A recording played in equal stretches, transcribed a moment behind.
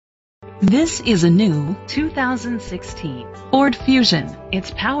This is a new 2016 Ford Fusion. It's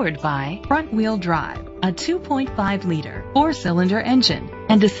powered by front-wheel drive, a 2.5-liter four-cylinder engine,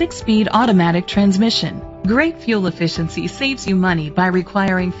 and a 6-speed automatic transmission. Great fuel efficiency saves you money by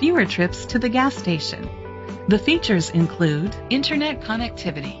requiring fewer trips to the gas station. The features include internet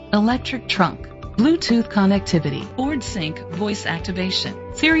connectivity, electric trunk, Bluetooth connectivity, Ford Sync voice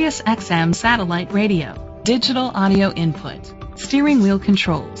activation, Sirius XM satellite radio, digital audio input, steering wheel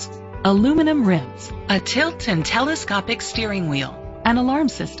controls, aluminum rims, a tilt and telescopic steering wheel, an alarm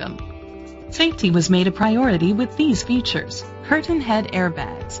system. Safety was made a priority with these features: curtain head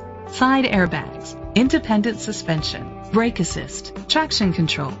airbags, side airbags, independent suspension, brake assist, traction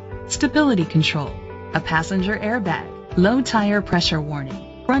control, stability control, a passenger airbag, low tire pressure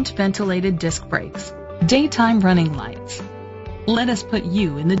warning, front ventilated disc brakes, daytime running lights. Let us put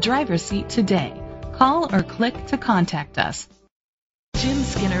you in the driver's seat today. Call or click to contact us. Jim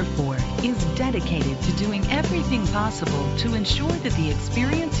Skinner Ford is dedicated to doing everything possible to ensure that the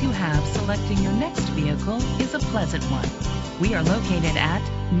experience you have selecting your next vehicle is a pleasant one. We are located at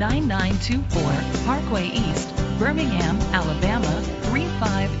 9924 Parkway East, Birmingham, Alabama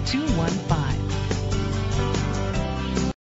 35215.